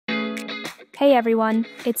Hey everyone,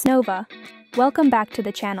 it's Nova. Welcome back to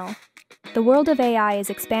the channel. The world of AI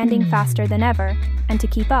is expanding faster than ever, and to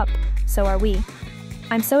keep up, so are we.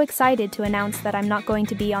 I'm so excited to announce that I'm not going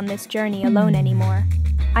to be on this journey alone anymore.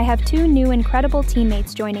 I have two new incredible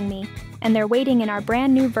teammates joining me, and they're waiting in our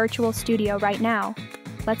brand new virtual studio right now.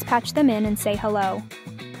 Let's patch them in and say hello.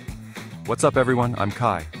 What's up everyone, I'm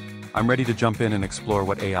Kai. I'm ready to jump in and explore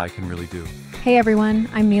what AI can really do. Hey everyone,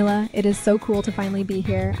 I'm Mila. It is so cool to finally be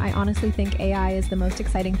here. I honestly think AI is the most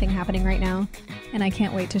exciting thing happening right now, and I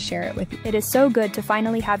can't wait to share it with you. It is so good to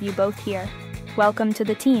finally have you both here. Welcome to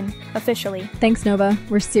the team, officially. Thanks, Nova.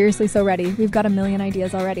 We're seriously so ready. We've got a million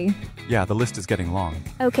ideas already. Yeah, the list is getting long.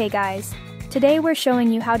 Okay guys, today we're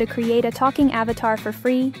showing you how to create a talking avatar for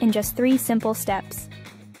free in just 3 simple steps.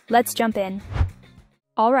 Let's jump in.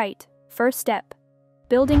 Alright, first step.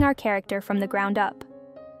 Building our character from the ground up.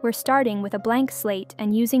 We're starting with a blank slate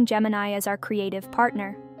and using Gemini as our creative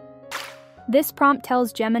partner. This prompt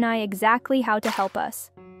tells Gemini exactly how to help us,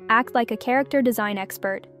 act like a character design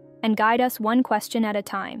expert, and guide us one question at a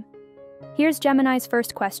time. Here's Gemini's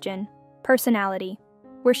first question: personality.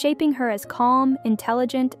 We're shaping her as calm,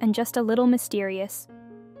 intelligent, and just a little mysterious.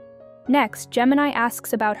 Next, Gemini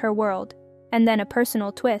asks about her world, and then a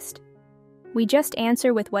personal twist. We just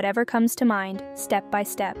answer with whatever comes to mind, step by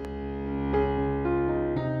step.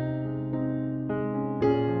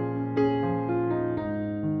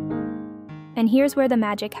 And here's where the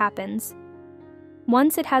magic happens.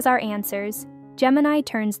 Once it has our answers, Gemini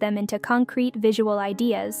turns them into concrete visual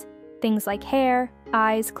ideas, things like hair,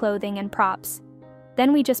 eyes, clothing, and props.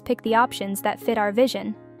 Then we just pick the options that fit our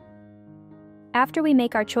vision. After we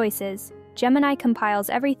make our choices, Gemini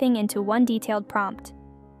compiles everything into one detailed prompt.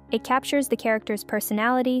 It captures the character's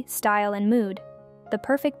personality, style, and mood, the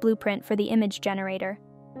perfect blueprint for the image generator.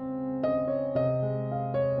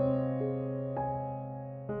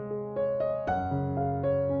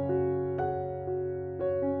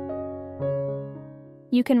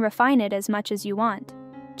 You can refine it as much as you want.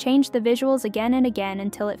 Change the visuals again and again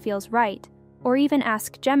until it feels right, or even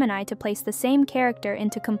ask Gemini to place the same character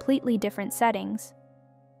into completely different settings.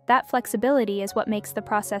 That flexibility is what makes the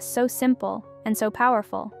process so simple and so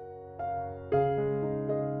powerful.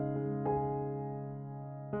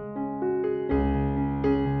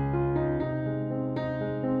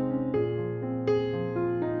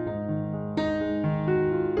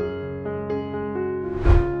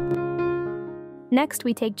 Next,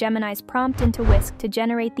 we take Gemini's prompt into Whisk to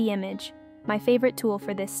generate the image, my favorite tool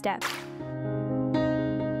for this step.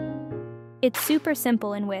 It's super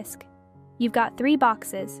simple in Whisk. You've got 3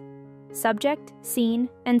 boxes: subject, scene,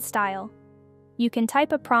 and style. You can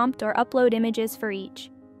type a prompt or upload images for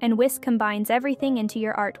each, and Whisk combines everything into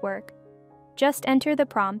your artwork. Just enter the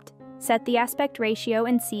prompt, set the aspect ratio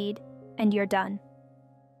and seed, and you're done.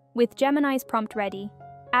 With Gemini's prompt ready,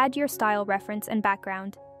 add your style reference and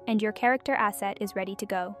background, and your character asset is ready to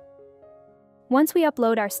go. Once we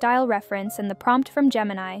upload our style reference and the prompt from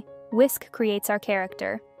Gemini, Whisk creates our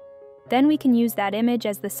character. Then we can use that image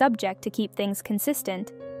as the subject to keep things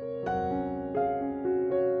consistent.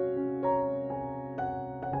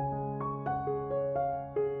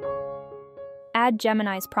 Add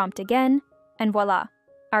Gemini's prompt again, and voila,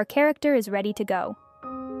 our character is ready to go.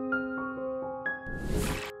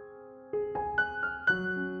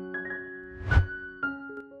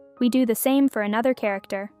 We do the same for another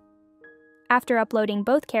character. After uploading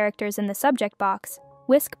both characters in the subject box,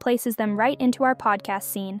 Whisk places them right into our podcast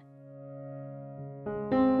scene.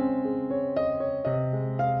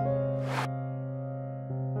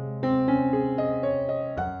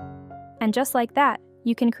 And just like that,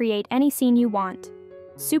 you can create any scene you want.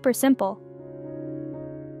 Super simple.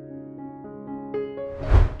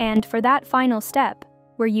 And for that final step,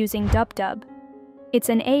 we're using DupDub. It's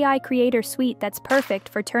an AI creator suite that's perfect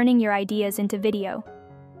for turning your ideas into video.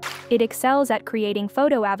 It excels at creating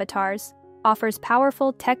photo avatars, offers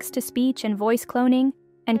powerful text-to-speech and voice cloning,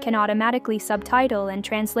 and can automatically subtitle and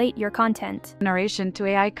translate your content. Narration to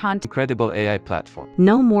AI content. Incredible AI platform.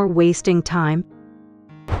 No more wasting time.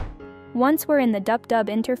 Once we're in the DupDub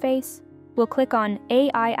interface, we'll click on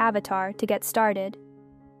AI Avatar to get started.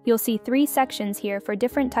 You'll see 3 sections here for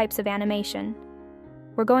different types of animation.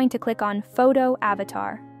 We're going to click on Photo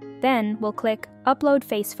Avatar. Then we'll click Upload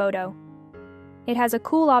Face Photo. It has a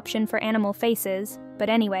cool option for animal faces, but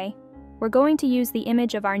anyway, we're going to use the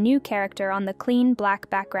image of our new character on the clean black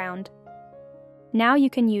background. Now you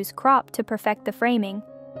can use crop to perfect the framing.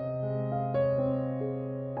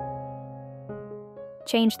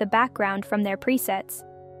 Change the background from their presets.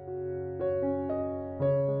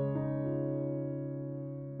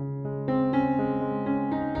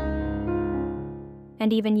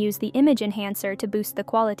 and even use the image enhancer to boost the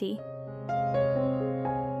quality.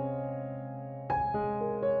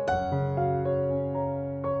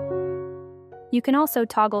 You can also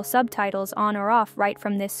toggle subtitles on or off right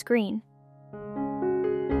from this screen.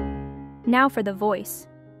 Now for the voice.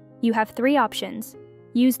 You have 3 options.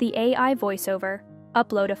 Use the AI voiceover,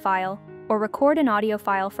 upload a file, or record an audio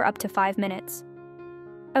file for up to 5 minutes.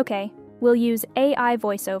 Okay, we'll use AI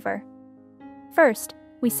voiceover. First,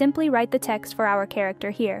 we simply write the text for our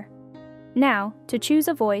character here. Now, to choose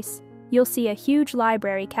a voice, you'll see a huge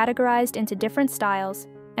library categorized into different styles,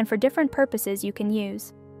 and for different purposes you can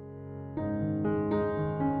use.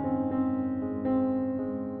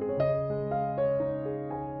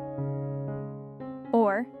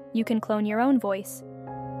 Or, you can clone your own voice.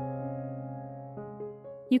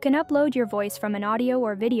 You can upload your voice from an audio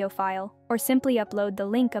or video file, or simply upload the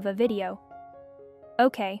link of a video.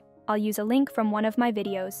 Okay, I'll use a link from one of my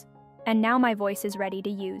videos, and now my voice is ready to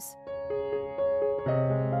use.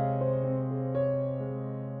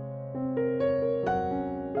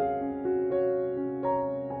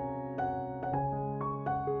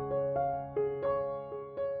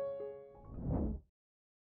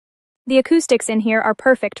 The acoustics in here are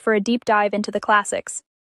perfect for a deep dive into the classics.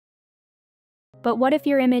 But what if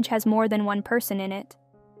your image has more than one person in it?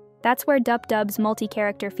 That's where DupDub's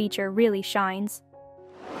multi-character feature really shines.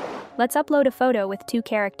 Let's upload a photo with 2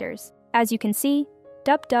 characters. As you can see,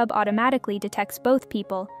 DupDub automatically detects both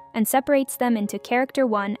people and separates them into Character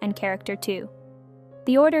 1 and Character 2.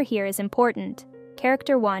 The order here is important.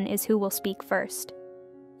 Character 1 is who will speak first.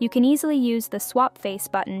 You can easily use the Swap Face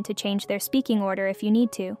button to change their speaking order if you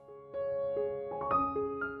need to.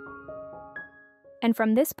 And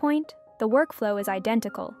from this point, the workflow is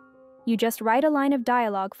identical. You just write a line of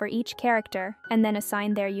dialogue for each character and then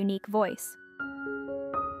assign their unique voice.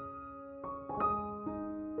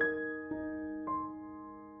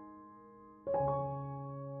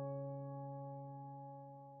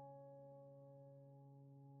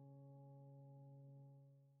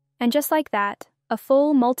 And just like that, a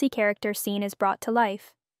full multi-character scene is brought to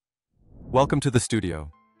life. Welcome to the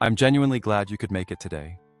studio. I'm genuinely glad you could make it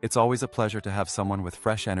today. It's always a pleasure to have someone with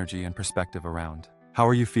fresh energy and perspective around. How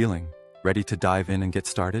are you feeling? Ready to dive in and get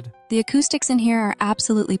started? The acoustics in here are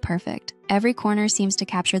absolutely perfect. Every corner seems to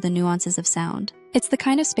capture the nuances of sound. It's the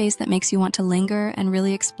kind of space that makes you want to linger and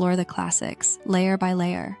really explore the classics, layer by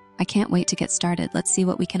layer. I can't wait to get started. Let's see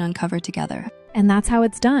what we can uncover together. And that's how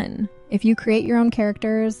it's done. If you create your own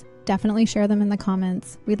characters, definitely share them in the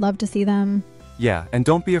comments. We'd love to see them. Yeah, and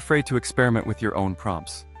don't be afraid to experiment with your own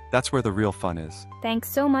prompts. That's where the real fun is. Thanks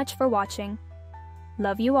so much for watching.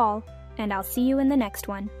 Love you all, and I'll see you in the next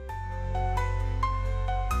one.